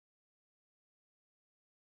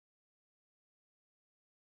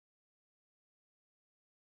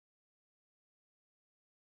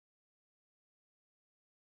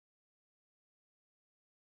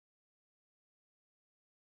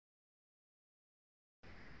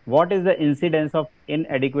What is the incidence of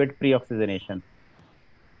inadequate pre-oxygenation?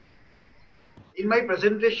 In my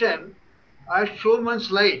presentation, I have shown one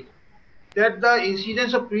slide that the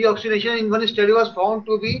incidence of pre-oxidation in one study was found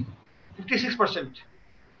to be 56%.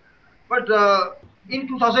 But in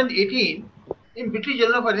 2018, in British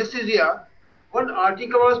Journal of Anesthesia, one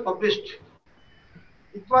article was published.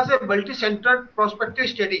 It was a multi-centered prospective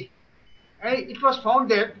study, and it was found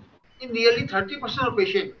that in nearly 30% of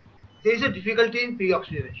patients, there is a difficulty in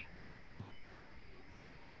pre-oxygenation.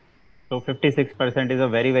 So 56% is a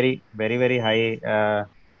very high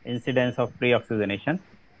incidence of pre-oxygenation.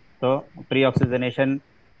 So pre-oxygenation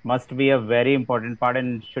must be a very important part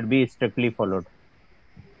and should be strictly followed.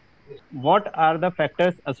 What are the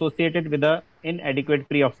factors associated with the inadequate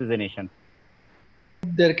pre-oxygenation?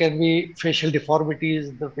 There can be facial deformities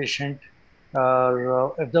in the patient,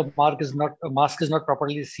 if the mask is not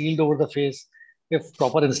properly sealed over the face, if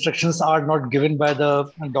proper instructions are not given by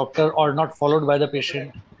the doctor or not followed by the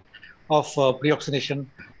patient of pre-oxygenation.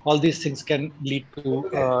 All these things can lead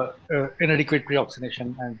to inadequate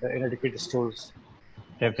pre-oxygenation and inadequate stores.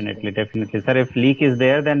 Definitely, sir. If leak is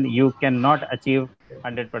there, then you cannot achieve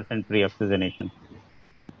 100% pre-oxygenation.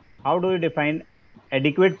 How do you define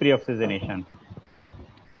adequate pre-oxygenation?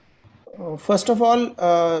 First of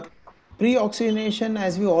all, pre-oxygenation,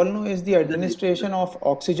 as we all know, is the administration of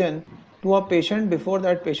oxygen to a patient before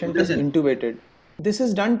that patient is intubated. This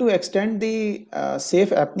is done to extend the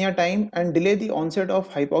safe apnea time and delay the onset of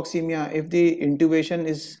hypoxemia if the intubation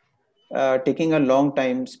is taking a long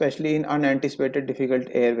time, especially in unanticipated difficult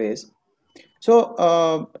airways.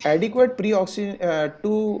 So, adequate pre-oxygen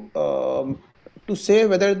to say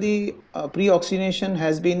whether the pre-oxygenation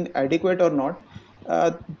has been adequate or not.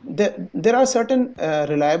 There are certain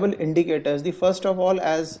reliable indicators. The first of all,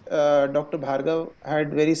 as Dr. Bhargav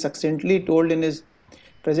had very succinctly told in his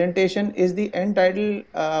presentation, is the end tidal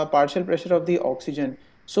partial pressure of the oxygen.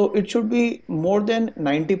 So it should be more than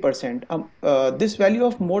 90%. This value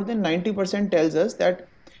of more than 90% tells us that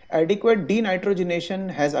adequate denitrogenation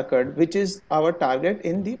has occurred, which is our target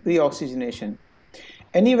in the pre-oxygenation.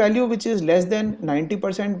 Any value which is less than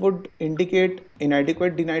 90% would indicate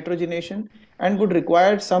inadequate denitrogenation and would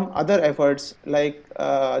require some other efforts like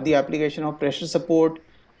the application of pressure support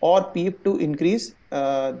or PEEP to increase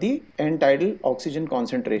the end tidal oxygen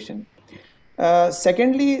concentration.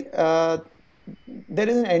 Secondly, there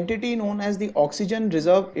is an entity known as the oxygen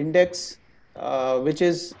reserve index, which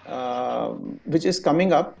is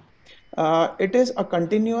coming up. It is a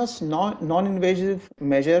continuous non-invasive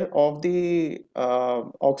measure of the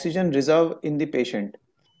oxygen reserve in the patient.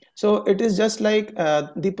 So it is just like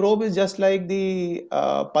the probe is just like the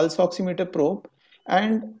pulse oximeter probe,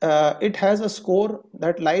 and it has a score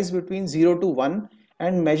that lies between 0 to 1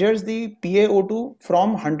 and measures the PaO2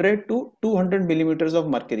 from 100 to 200 millimeters of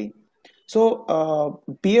mercury. So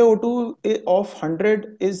PaO2 of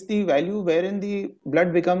 100 is the value wherein the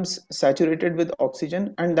blood becomes saturated with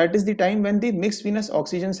oxygen, and that is the time when the mixed venous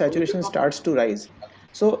oxygen saturation starts to rise.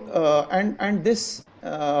 So and this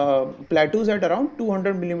plateaus at around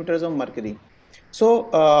 200 millimeters of mercury. So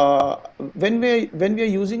when we are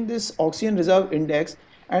using this oxygen reserve index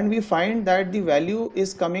and we find that the value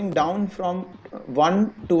is coming down from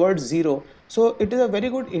 1 towards 0, so it is a very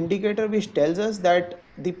good indicator which tells us that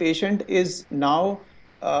the patient is now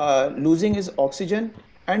losing his oxygen,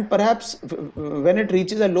 and perhaps when it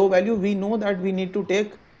reaches a low value, we know that we need to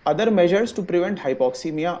take other measures to prevent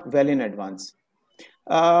hypoxemia well in advance.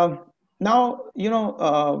 Now,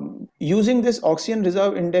 using this oxygen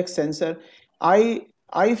reserve index sensor,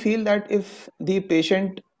 I feel that if the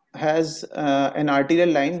patient has an arterial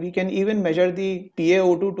line, we can even measure the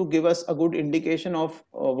PaO2 to give us a good indication of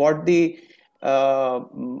what the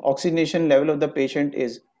oxygenation level of the patient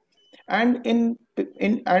is. And in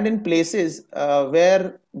places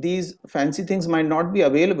where these fancy things might not be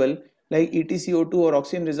available, like EtCO2 or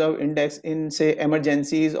oxygen reserve index in say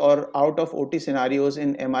emergencies or out of OT scenarios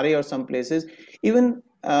in MRI or some places, even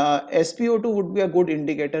SpO2 would be a good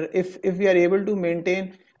indicator. If we are able to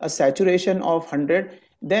maintain a saturation of 100,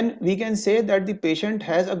 then we can say that the patient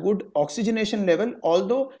has a good oxygenation level,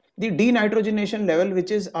 although the denitrogenation level,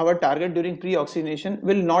 which is our target during pre-oxygenation,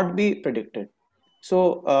 will not be predicted.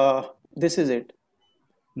 So this is it.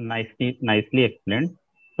 Nicely explained.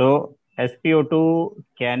 So SpO2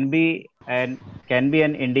 can be an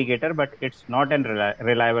indicator, but it's not a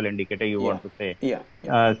reliable indicator. You want to say? Yeah.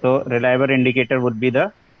 So reliable indicator would be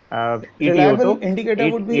the Reliable EtO2, indicator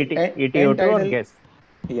would be EtO2 or gas.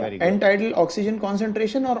 Very good. end tidal oxygen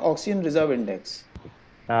concentration or oxygen reserve index.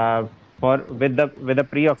 For with the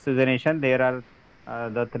pre-oxygenation, there are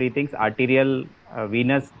the three things: arterial,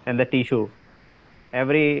 venous, and the tissue.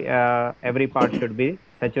 every part should be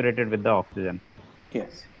saturated with the oxygen.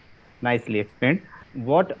 Yes. Nicely explained.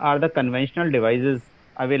 What are the conventional devices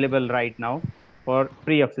available right now for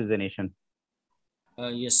pre-oxygenation?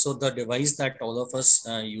 Yes, so the device that all of us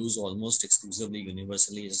use almost exclusively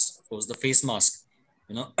universally is, of course, the face mask.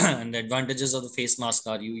 And the advantages of the face mask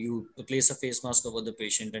are you place a face mask over the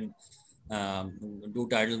patient and do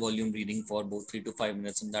tidal volume breathing for about 3 to 5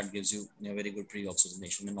 minutes, and that gives you a very good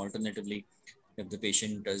pre-oxygenation. And alternatively, if the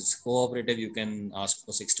patient is cooperative, you can ask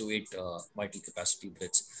for 6 to 8 vital capacity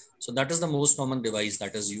breaths. So that is the most common device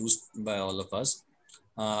that is used by all of us.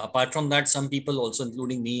 Apart from that, some people also,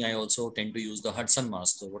 including me, I also tend to use the Hudson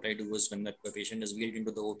mask. So what I do is when the patient is wheeled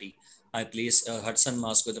into the OT, I place a Hudson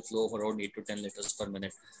mask with a flow of around 8 to 10 liters per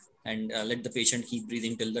minute, and let the patient keep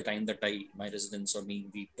breathing till the time that my residents or me,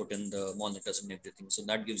 we put in the monitors and everything. So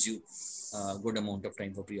that gives you a good amount of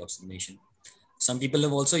time for pre-oxygenation. Some people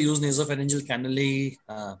have also used nasopharyngeal cannulae,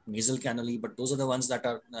 nasal cannulae, but those are the ones that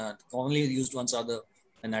are commonly used ones are the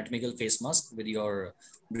anatomical face mask with your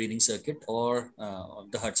breathing circuit or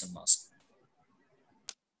the Hudson mask.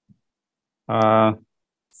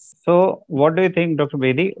 So, what do you think, Dr.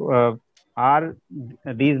 Bedi? Are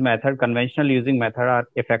these conventional using method, are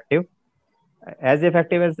effective, as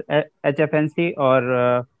effective as HFNC,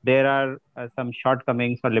 or there are some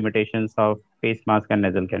shortcomings or limitations of face mask and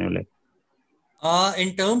nasal cannula?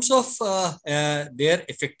 In terms of their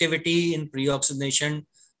effectivity in pre-oxygenation,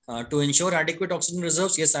 to ensure adequate oxygen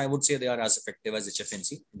reserves, yes, I would say they are as effective as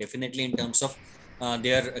HFNC. Definitely in terms of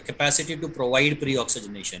their capacity to provide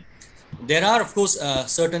pre-oxygenation. There are, of course,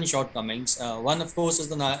 certain shortcomings. One, of course, is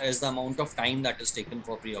the amount of time that is taken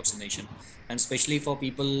for pre-oxygenation, and especially for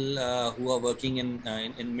people who are working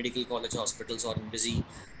in medical college hospitals or in busy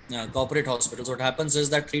corporate hospitals. What happens is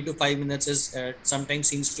that 3 to 5 minutes is sometimes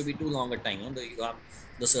seems to be too long a time. You have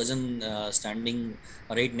the surgeon standing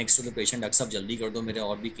right next to the patient. "Aksab jaldi kar do, mere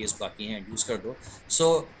aur bhi case baki hain, induce kar do."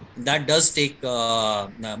 So that does take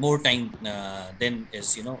more time than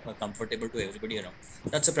is comfortable to everybody around.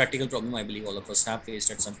 That's a practical problem I believe all of us have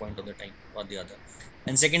faced at some point of the time or the other.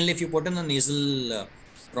 And secondly, if you put in a nasal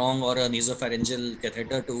prong or a nasopharyngeal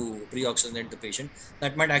catheter to pre-oxygenate the patient,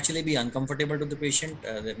 that might actually be uncomfortable to the patient.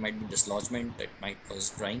 There might be dislodgement, it might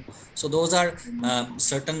cause drying. So those are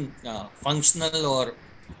certain functional or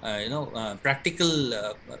practical,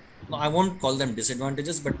 I won't call them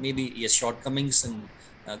disadvantages, but maybe yes, shortcomings in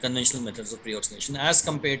conventional methods of pre-oxygenation as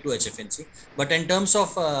compared to HFNC. But in terms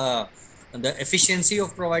of the efficiency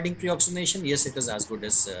of providing pre-oxygenation, yes, it is as good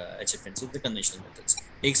as HFNC, the conventional methods.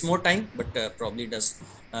 Takes more time, but probably does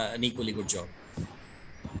an equally good job.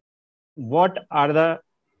 What are the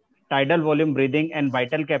tidal volume breathing and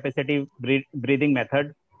vital capacity breathing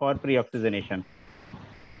method for pre-oxygenation?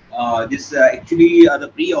 This actually the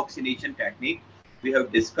pre-oxygenation technique we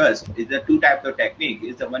have discussed is the two types of technique.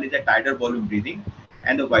 One is the tidal volume breathing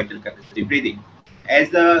and the vital capacity breathing. As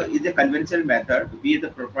the conventional method, we are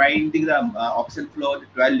providing the oxygen flow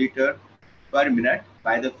 12 liter per minute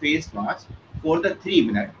by the face mask for the 3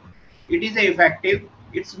 minutes. It is effective.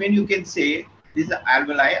 It's when you can say this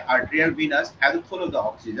alveoli, arterial venous, have full of the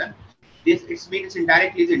oxygen. This it means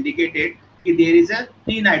indirectly is indicated that there is a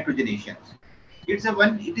pre-nitrogenation.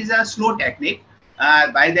 It is a slow technique.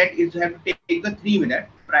 By that, it have to take the 3 minutes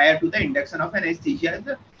prior to the induction of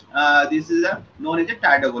anesthesia. This is known as a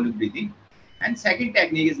tidal volume breathing. And second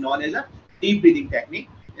technique is known as a deep breathing technique.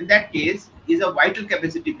 In that case, is a vital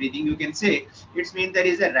capacity breathing. You can say it means there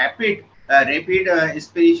is a rapid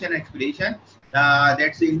inspiration expiration.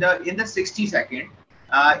 That's in the 60 second.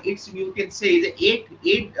 It's you can say the eight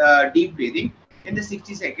deep breathing in the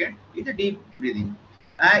 60 second is a deep breathing.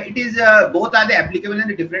 It is both are the applicable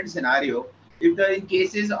in a different scenario. If in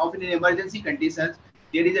cases of an emergency conditions,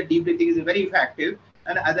 there is a deep breathing is very effective,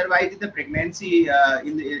 and otherwise in the pregnancy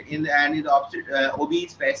in the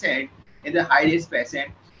obese patient, in the high risk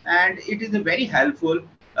patient, and it is a very helpful.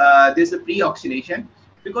 This pre-oxygenation,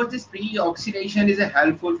 because this pre-oxygenation is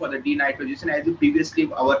helpful for the denitrogenation, as previously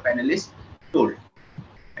our panelists told.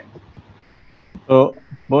 So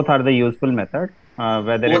both are the useful method.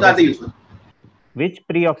 Whether both are the useful. Which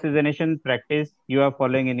pre-oxygenation practice you are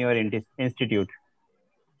following in your institute?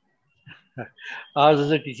 Ours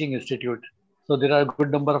is a teaching institute, so there are a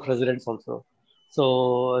good number of residents also.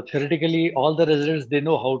 So theoretically, all the residents, they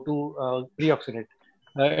know how to pre-oxygenate.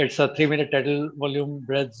 It's a 3 minute tidal volume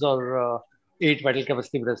breaths or 8 vital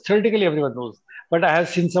capacity breaths. Theoretically, everyone knows. But I have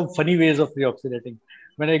seen some funny ways of pre-oxygenating.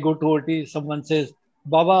 When I go to OT, someone says,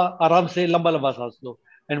 "Baba, aram se lamba lamba saans lo."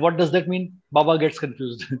 And what does that mean? Baba gets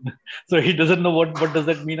confused. So he doesn't know what does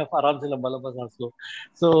that mean of Aram se lamba lamba saans lo.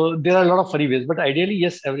 So there are a lot of funny ways. But ideally,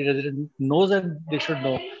 yes, every resident knows and they should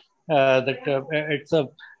know that it's a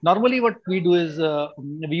normally what we do is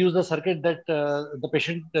we use the circuit that the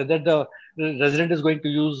patient that the resident is going to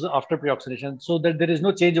use after pre-oxidation, so that there is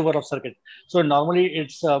no changeover of circuit. So normally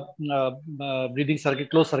it's a breathing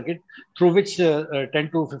circuit, closed circuit, through which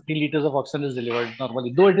 10 to 15 liters of oxygen is delivered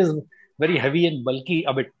normally, though it is very heavy and bulky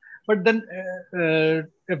a bit. But then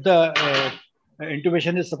if the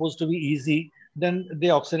intubation is supposed to be easy, then they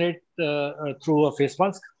oxygenate through a face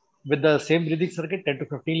mask with the same breathing circuit, 10 to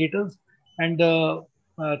 15 liters, and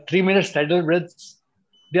 3 minutes tidal breaths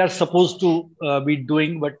they are supposed to be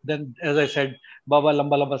doing. But then, as I said, Baba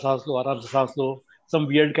lamba lamba saans lo, aram se saans lo, some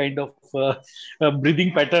weird kind of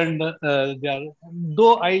breathing pattern. They are,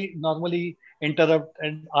 though I normally interrupt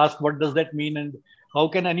and ask what does that mean and how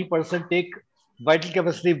can any person take vital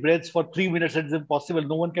capacity breaths for 3 minutes? It's impossible.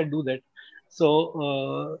 No one can do that.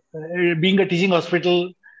 So, being a teaching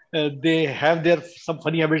hospital, they have their some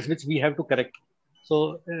funny habits which we have to correct.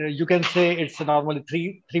 So you can say it's normally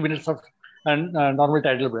three minutes of normal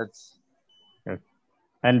tidal breaths. Yes.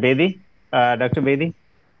 And Bedi, Dr. Bedi,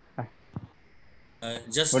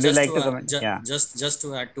 would you like to comment? Yeah. Just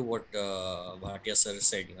to add to what Bhatia sir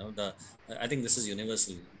said, I think this is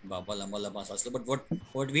universal, Baba lamba lamba saans lo. But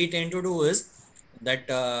what we tend to do is that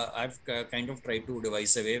I've kind of tried to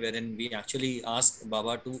devise a way wherein we actually ask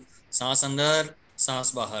Baba to saans andar,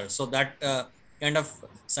 saans bahar. So that kind of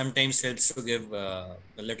sometimes helps to give a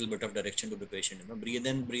little bit of direction to the patient. Breathe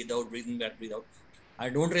in, breathe out, breathe in, breathe out. I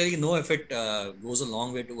don't really know if it goes a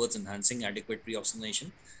long way towards enhancing adequate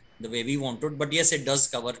pre-oxygenation the way we wanted, but yes, it does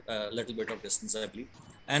cover a little bit of distance, I believe.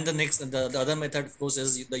 And the other method, of course,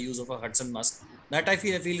 is the use of a Hudson mask. That I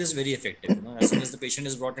feel is very effective. As soon as the patient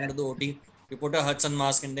is brought into the OT, you put a Hudson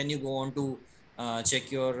mask and then you go on to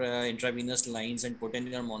check your intravenous lines and put in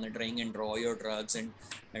your monitoring and draw your drugs and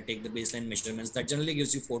take the baseline measurements. That generally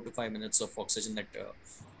gives you 4 to 5 minutes of oxygen at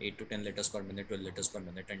 8 to 10 liters per minute, 12 liters per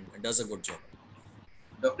minute, and it does a good job.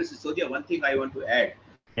 Dr. Sisodia, one thing I want to add.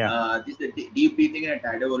 Yeah. This deep breathing and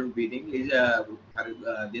tidal volume breathing is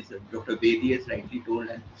this Dr. Bedi has rightly told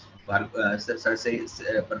and Sir says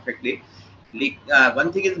perfectly.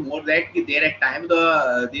 One thing is more that there at time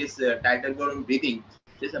this tidal volume breathing,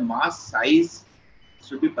 there's a mask size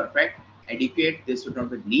should be perfect, adequate. This should not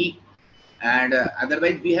be leak, and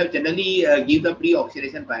otherwise we have generally give the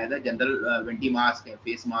pre-oxidation by the general venti mask,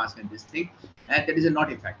 face mask, and this thing, and that is not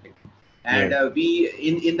effective. And we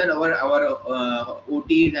in our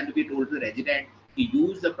OTs, and we told the resident to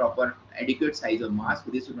use the proper adequate size of mask.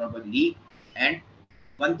 This should not be leak. And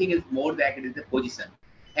one thing is more that it is the position,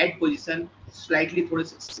 head position slightly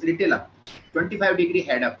little up, 25-degree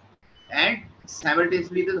head up, and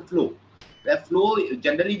simultaneously the flow. The flow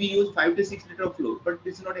generally we use 5 to 6 liter of flow, but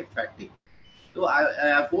this is not effective. So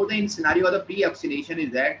for the scenario of the pre-oxidation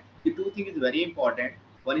is that the two things is very important.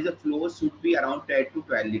 One is the flow should be around 10 to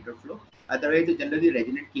 12 liter flow. Otherwise, generally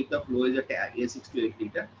resident keep the flow is a 6 to 8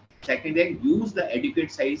 liter. Second, then use the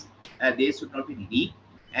adequate size. They should not be leak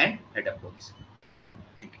and head approach.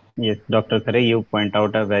 Yes, Dr. Khare, you point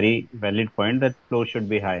out a very valid point that flow should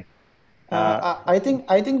be high. I think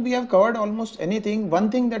we have covered almost anything. One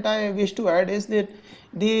thing that I wish to add is that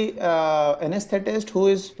the anesthetist who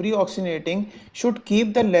is pre-oxygenating should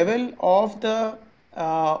keep the level of the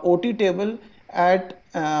OT table at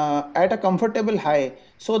a comfortable high,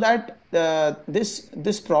 so that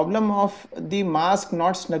this problem of the mask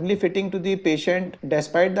not snugly fitting to the patient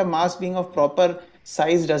despite the mask being of proper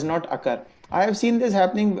size does not occur. I have seen this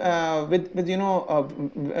happening with when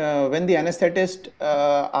the anesthetist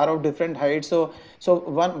are of different heights. So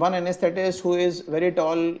one anesthetist who is very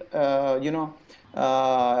tall,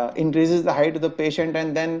 increases the height of the patient,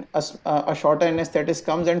 and then a shorter anesthetist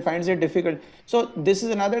comes and finds it difficult. So this is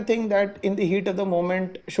another thing that in the heat of the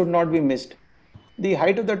moment should not be missed. The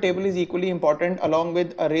height of the table is equally important, along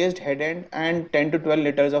with a raised head end and 10 to 12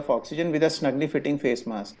 liters of oxygen with a snugly fitting face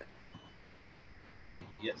mask.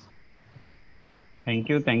 Yes. Thank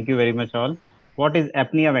you very much all. What is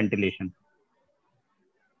apnea ventilation?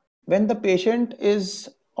 When the patient is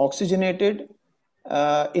oxygenated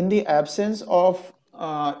in the absence of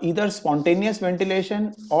either spontaneous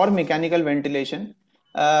ventilation or mechanical ventilation,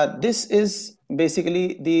 this is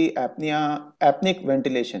basically the apneic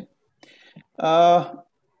ventilation.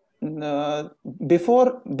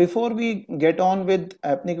 Before we get on with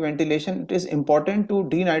apneic ventilation, it is important to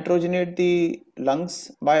denitrogenate the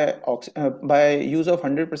lungs by use of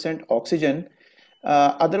 100% oxygen.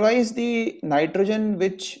 Otherwise, the nitrogen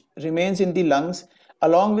which remains in the lungs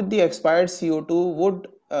along with the expired CO2 would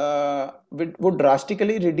would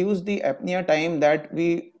drastically reduce the apnea time that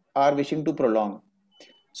we are wishing to prolong.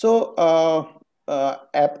 So,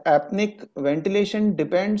 apneic ventilation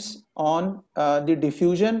depends on the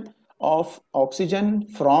diffusion of oxygen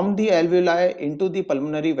from the alveoli into the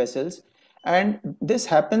pulmonary vessels, and this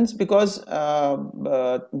happens because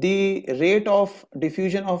the rate of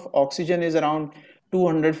diffusion of oxygen is around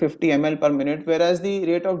 250 ml per minute, whereas the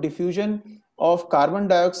rate of diffusion of carbon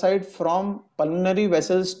dioxide from pulmonary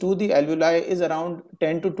vessels to the alveoli is around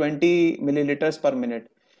 10 to 20 milliliters per minute.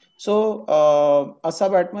 So a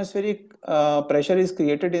subatmospheric pressure is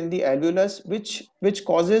created in the alveolus, which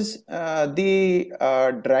causes the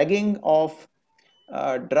dragging of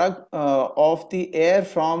drug of the air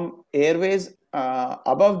from airways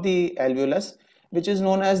above the alveolus, which is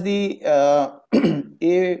known as the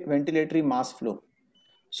aventilatory mass flow.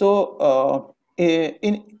 So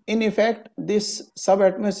in effect, this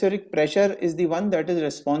subatmospheric pressure is the one that is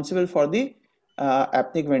responsible for the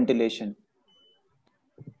apneic ventilation.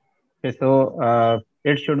 Okay, so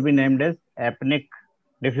it should be named as apneic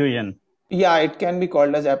diffusion. Yeah, it can be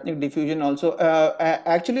called as apneic diffusion also.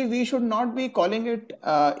 Actually, we should not be calling it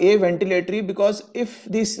aventilatory, because if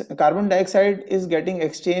this carbon dioxide is getting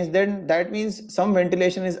exchanged, then that means some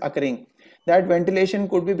ventilation is occurring. That ventilation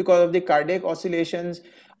could be because of the cardiac oscillations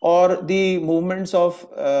or the movements of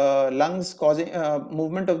lungs causing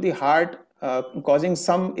movement of the heart, causing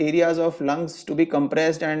some areas of lungs to be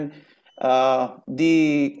compressed and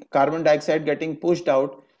the carbon dioxide getting pushed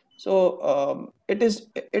out. So it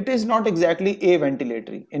is not exactly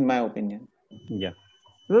aventilatory, in my opinion. Yeah.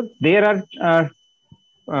 So there are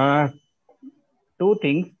uh, two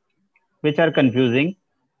things which are confusing.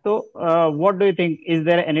 So, what do you think? Is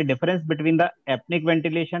there any difference between the apneic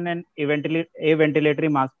ventilation and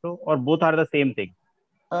aventilatory mass flow, or both are the same thing?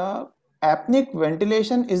 Uh, Apneic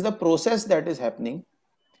ventilation is the process that is happening.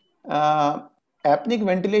 Uh, Apneic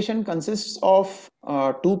ventilation consists of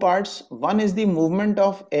two parts. One is the movement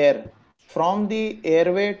of air from the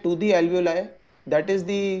airway to the alveoli. That is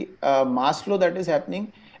the mass flow that is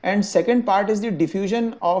happening. And second part is the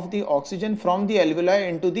diffusion of the oxygen from the alveoli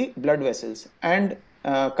into the blood vessels, and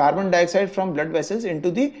carbon dioxide from blood vessels into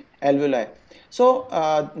the alveoli. So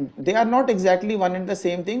they are not exactly one and the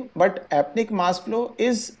same thing, but apneic mass flow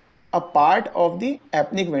is a part of the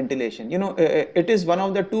apneic ventilation. It is one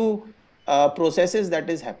of the two processes that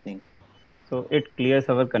is happening. So it clears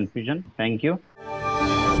our confusion. Thank you.